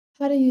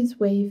How to use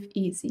Wave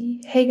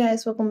easy. Hey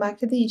guys, welcome back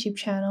to the YouTube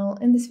channel.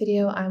 In this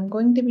video, I'm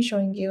going to be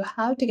showing you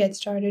how to get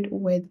started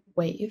with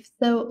Wave.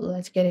 So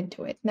let's get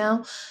into it.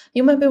 Now,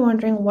 you might be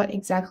wondering what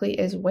exactly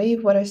is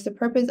Wave, what is the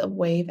purpose of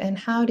Wave, and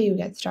how do you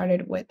get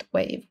started with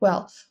Wave?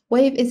 Well,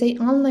 Wave is an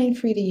online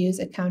free-to-use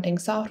accounting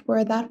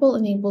software that will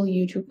enable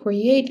you to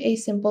create a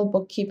simple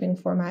bookkeeping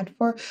format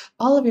for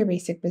all of your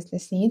basic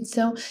business needs.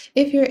 So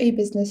if you're a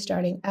business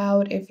starting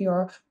out, if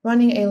you're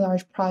running a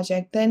large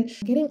project, then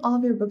getting all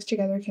of your books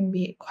together can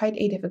be quite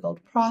a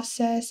difficult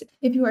process.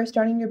 If you are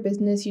starting your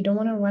business, you don't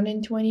want to run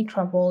into any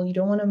trouble, you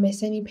don't want to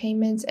miss any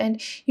payments, and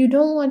you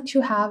don't want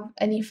to have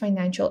any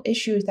financial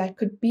issues that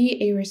could be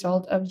a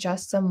result of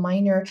just some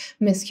minor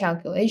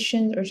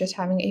miscalculations or just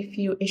having a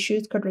few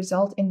issues could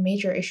result in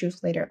major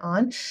issues later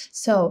on.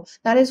 So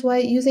that is why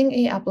using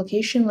a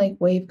application like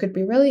Wave could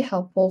be really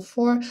helpful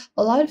for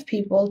a lot of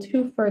people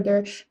to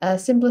further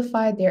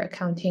simplify their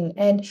accounting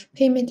and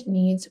payment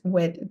needs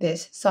with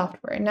this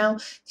software. Now,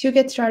 to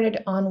get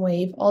started on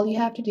Wave, all you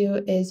have to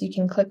do is you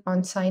can click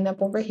on sign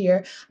up over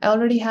here. I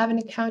already have an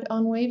account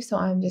on Wave, so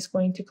I'm just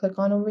going to click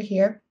on over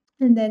here.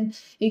 And then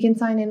you can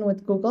sign in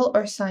with Google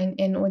or sign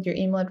in with your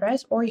email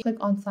address, or you click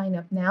on sign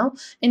up now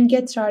and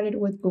get started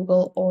with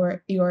Google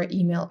or your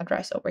email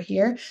address over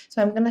here. So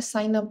I'm going to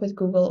sign up with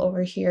Google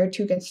over here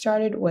to get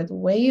started with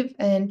Wave,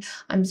 and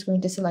I'm just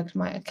going to select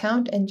my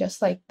account, and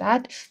just like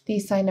that, the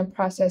sign up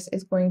process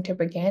is going to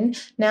begin.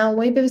 Now,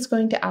 Wave is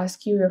going to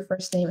ask you your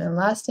first name and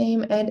last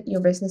name and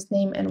your business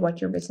name and what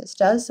your business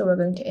does. So we're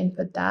going to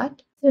input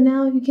that. So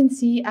now you can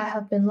see I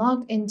have been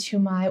logged into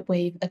my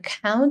Wave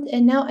account,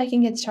 and now I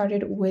can get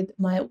started with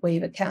my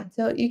Wave account.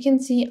 So you can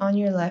see on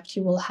your left,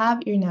 you will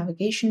have your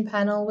navigation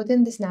panel.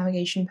 Within this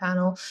navigation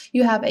panel,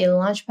 you have a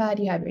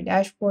launchpad, you have your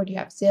dashboard, you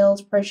have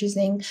sales,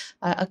 purchasing,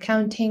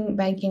 accounting,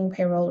 banking,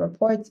 payroll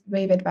reports,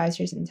 Wave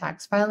advisors, and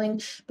tax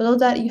filing. Below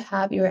that, you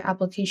have your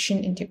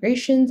application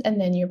integrations and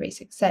then your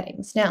basic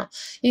settings. Now,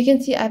 you can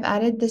see I've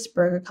added this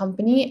burger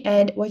company,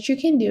 and what you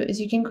can do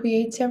is you can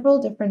create several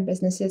different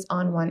businesses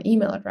on one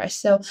email address.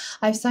 So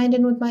I've signed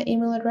in with my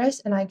email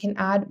address, and I can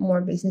add more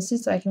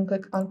businesses. So I can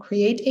click on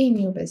create a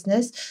new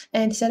business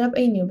and set up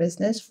a new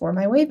business for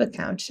my Wave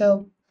account.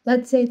 So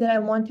let's say that I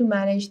want to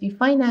manage the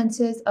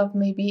finances of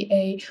maybe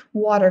a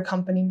water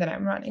company that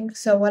I'm running.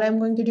 So what I'm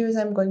going to do is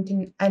I'm going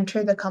to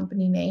enter the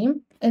company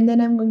name, and then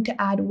I'm going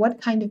to add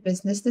what kind of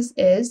business this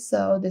is.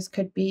 So this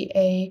could be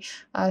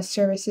a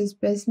services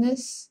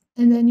business.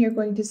 And then you're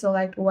going to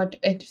select what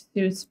it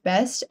suits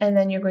best, and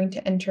then you're going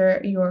to enter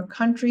your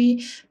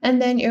country,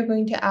 and then you're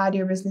going to add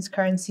your business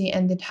currency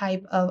and the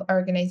type of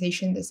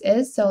organization this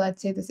is. So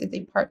let's say this is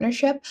a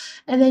partnership,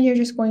 and then you're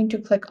just going to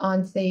click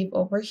on save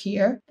over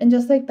here. And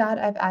just like that,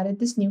 I've added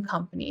this new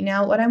company.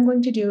 Now, what I'm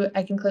going to do,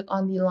 I can click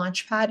on the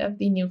launch pad of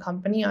the new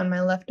company on my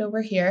left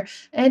over here,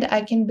 and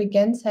I can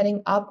begin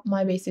setting up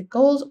my basic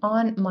goals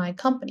on my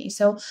company.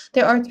 So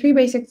there are three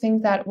basic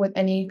things that with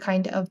any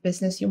kind of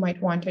business you might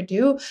want to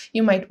do.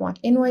 You might want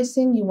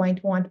invoicing, you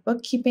might want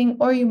bookkeeping,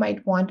 or you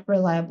might want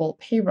reliable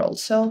payroll.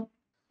 So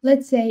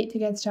let's say to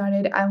get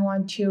started, I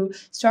want to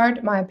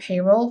start my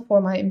payroll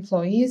for my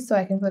employees. So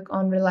I can click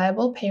on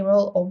reliable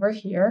payroll over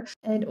here.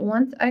 And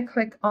once I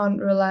click on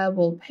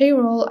reliable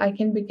payroll, I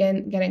can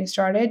begin getting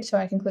started. So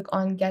I can click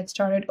on get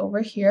started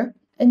over here.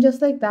 And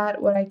just like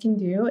that, what I can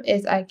do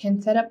is I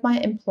can set up my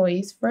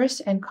employees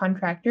first and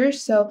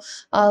contractors. So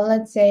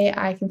let's say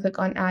I can click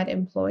on add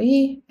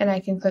employee, and I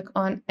can click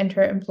on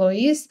enter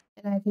employees.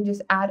 And I can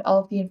just add all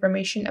of the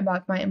information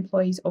about my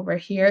employees over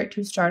here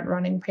to start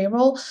running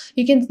payroll.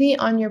 You can see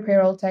on your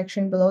payroll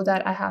section below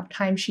that I have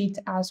timesheets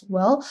as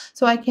well.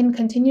 So I can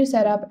continue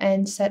setup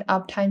and set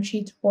up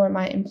timesheets for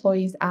my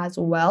employees as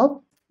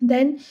well.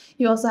 Then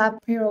you also have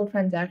payroll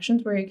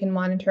transactions where you can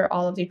monitor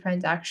all of the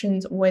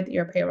transactions with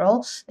your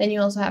payroll. Then you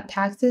also have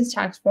taxes,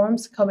 tax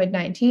forms,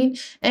 COVID-19,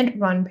 and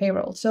run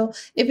payroll. So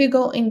if you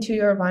go into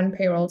your run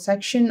payroll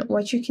section,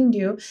 what you can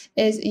do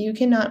is you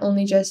can not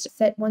only just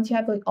set, once you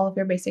have like all of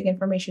your basic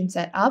information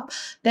set up,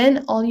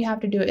 then all you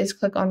have to do is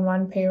click on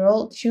run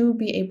payroll to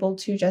be able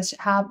to just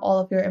have all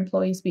of your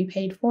employees be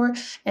paid for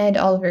and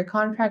all of your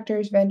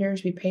contractors,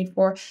 vendors be paid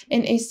for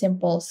in a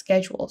simple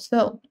schedule.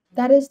 So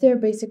that is their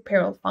basic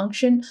payroll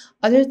function.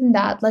 Other than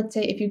that, let's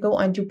say if you go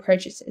onto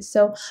purchases.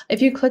 So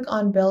if you click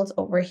on bills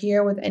over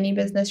here with any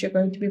business, you're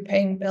going to be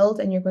paying bills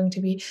and you're going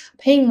to be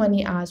paying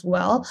money as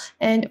well.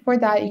 And for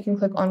that, you can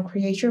click on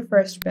create your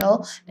first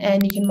bill,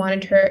 and you can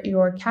monitor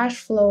your cash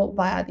flow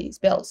via these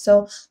bills.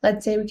 So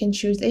let's say we can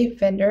choose a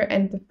vendor,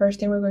 and the first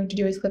thing we're going to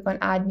do is click on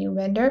add new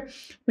vendor.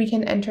 We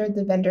can enter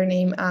the vendor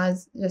name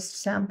as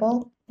just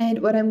sample.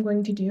 And what I'm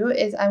going to do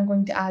is I'm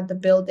going to add the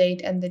bill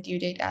date and the due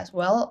date as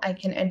well. I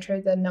can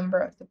enter the number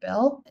of the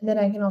bill, and then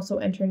I can also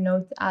enter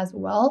notes as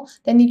well.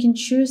 Then you can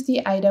choose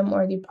the item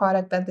or the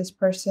product that this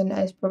person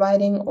is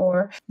providing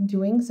or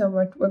doing. So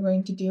what we're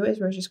going to do is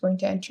we're just going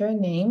to enter a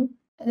name.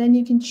 And then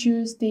you can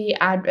choose the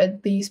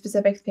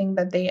specific thing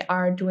that they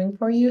are doing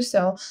for you.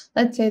 So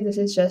let's say this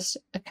is just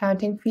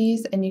accounting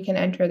fees, and you can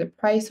enter the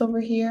price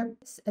over here.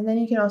 And then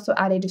you can also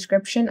add a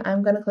description.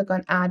 I'm going to click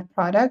on add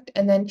product,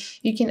 and then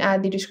you can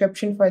add the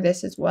description for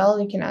this as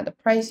well. You can add the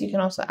price. You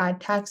can also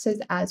add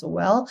taxes as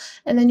well.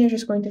 And then you're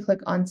just going to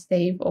click on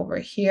save over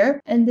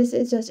here. And this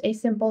is just a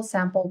simple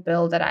sample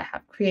bill that I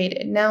have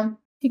created. Now,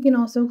 you can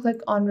also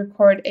click on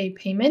record a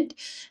payment,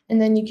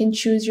 and then you can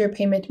choose your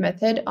payment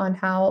method on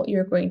how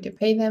you're going to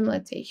pay them,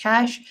 let's say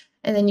cash.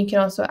 And then you can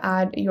also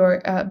add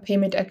your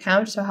payment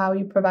account, so how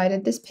you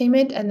provided this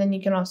payment. And then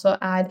you can also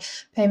add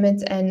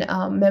payments and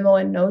memo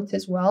and notes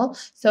as well.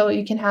 So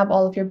you can have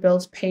all of your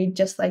bills paid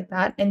just like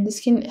that. And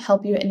this can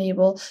help you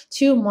enable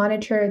to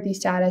monitor the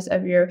status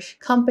of your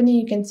company.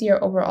 You can see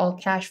your overall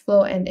cash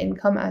flow and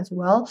income as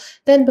well.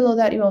 Then below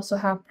that, you also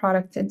have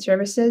products and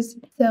services.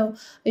 So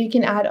you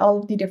can add all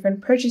of the different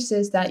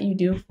purchases that you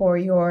do for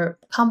your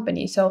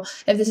company. So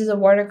if this is a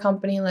water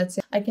company, let's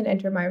say I can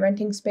enter my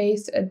renting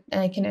space, and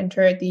I can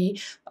enter the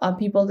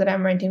people that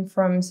I'm renting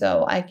from.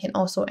 So I can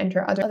also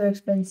enter other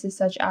expenses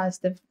such as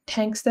the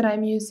tanks that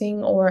I'm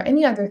using or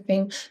any other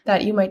thing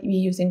that you might be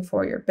using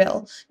for your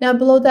bill. Now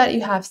below that, you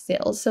have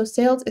sales. So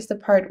sales is the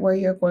part where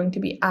you're going to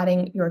be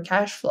adding your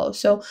cash flow.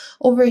 So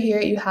over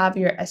here you have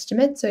your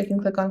estimate. So you can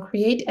click on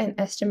create an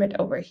estimate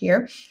over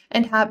here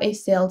and have a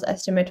sales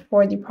estimate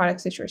for the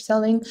products that you're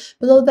selling.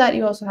 Below that,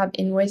 you also have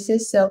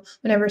invoices. So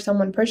whenever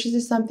someone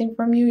purchases something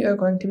from you, you're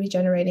going to be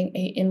generating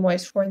an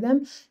invoice for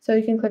them. So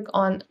you can click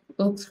on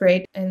looks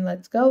great and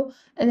let's go.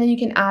 And then you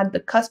can add the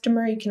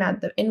customer, you can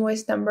add the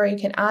invoice number, you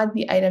can add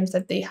the items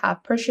that they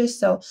have purchased.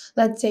 So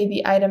let's say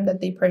the item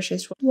that they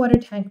purchased was water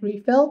tank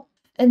refill.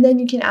 And then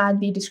you can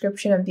add the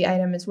description of the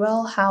item as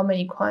well,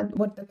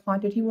 what the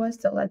quantity was.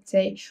 So let's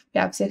say we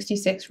have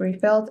 66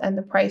 refills and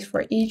the price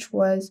for each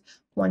was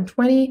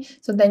 120.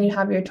 So then you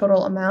have your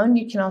total amount.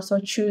 You can also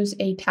choose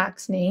a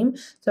tax name.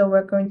 So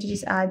we're going to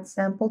just add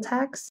sample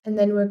tax, and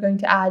then we're going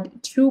to add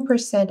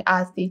 2%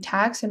 as the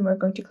tax, and we're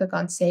going to click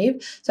on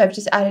save. So I've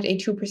just added a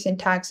 2%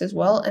 tax as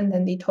well, and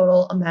then the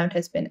total amount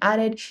has been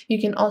added. You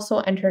can also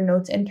enter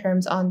notes and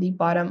terms on the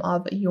bottom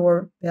of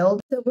your bill.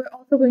 So we're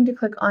also going to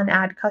click on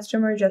add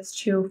customer just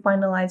to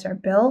finalize our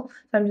bill.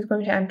 So I'm just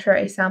going to enter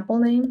a sample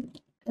name.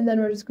 And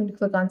then we're just going to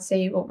click on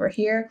save over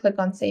here, click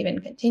on save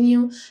and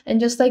continue. And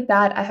just like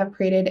that, I have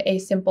created a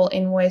simple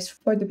invoice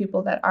for the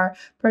people that are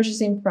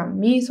purchasing from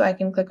me. So I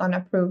can click on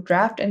approve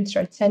draft and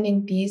start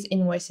sending these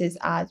invoices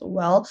as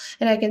well.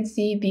 And I can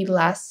see the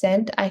last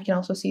sent. I can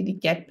also see the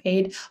get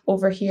paid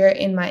over here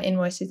in my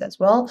invoices as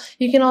well.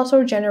 You can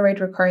also generate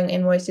recurring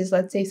invoices.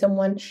 Let's say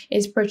someone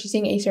is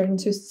purchasing a certain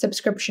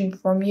subscription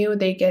from you.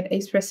 They get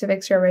a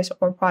specific service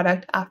or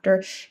product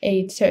after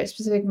a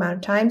specific amount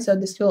of time. So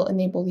this will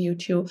enable you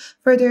to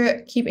further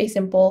keep a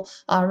simple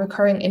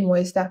recurring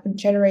invoice that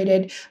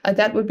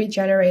would be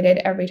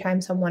generated every time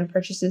someone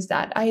purchases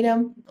that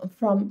item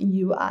from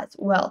you as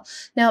well.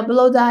 Now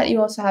below that, you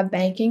also have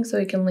banking, so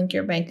you can link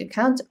your bank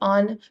account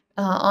on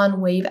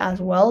Wave as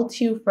well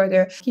to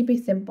further keep a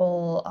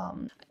simple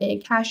a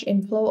cash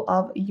inflow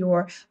of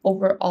your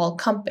overall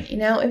company.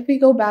 Now, if we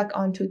go back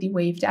onto the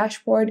Wave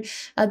dashboard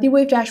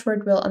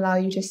will allow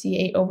you to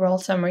see a overall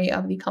summary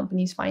of the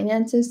company's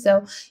finances.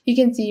 So you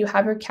can see you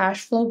have your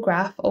cash flow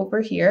graph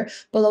over here.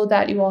 Below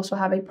that, you also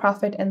have a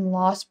profit and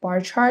loss bar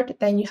chart.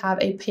 Then you have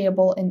a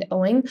payable and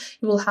owing.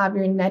 You will have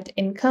your net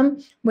income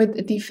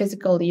with the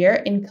fiscal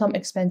year, income,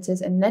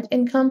 expenses, and net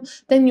income.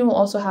 Then you will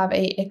also have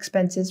a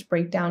expenses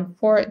breakdown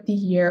for the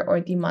year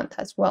or the month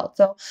as well.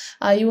 So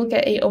you will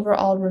get a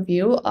overall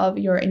review of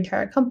your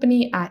entire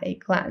company at a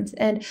glance.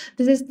 And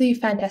this is the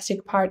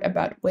fantastic part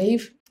about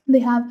Wave. They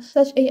have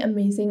such an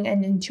amazing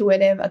and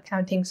intuitive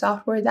accounting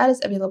software that is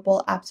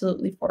available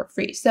absolutely for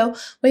free. So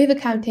Wave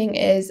Accounting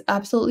is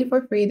absolutely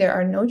for free. There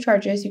are no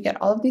charges. You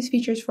get all of these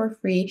features for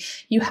free.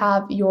 You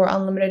have your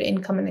unlimited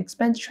income and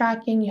expense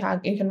tracking.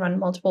 You can run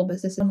multiple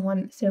businesses in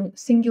one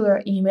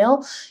singular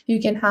email.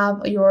 You can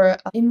have your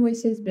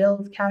invoices,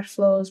 bills, cash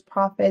flows,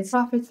 profits,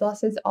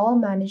 losses, all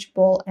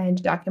manageable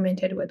and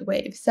documented with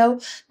Wave. So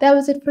that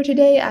was it for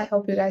today. I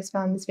hope you guys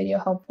found this video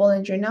helpful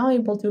and you're now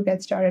able to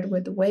get started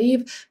with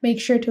Wave. Make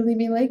sure to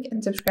leave a like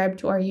and subscribe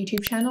to our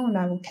YouTube channel, and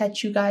I will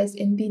catch you guys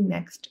in the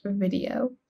next video.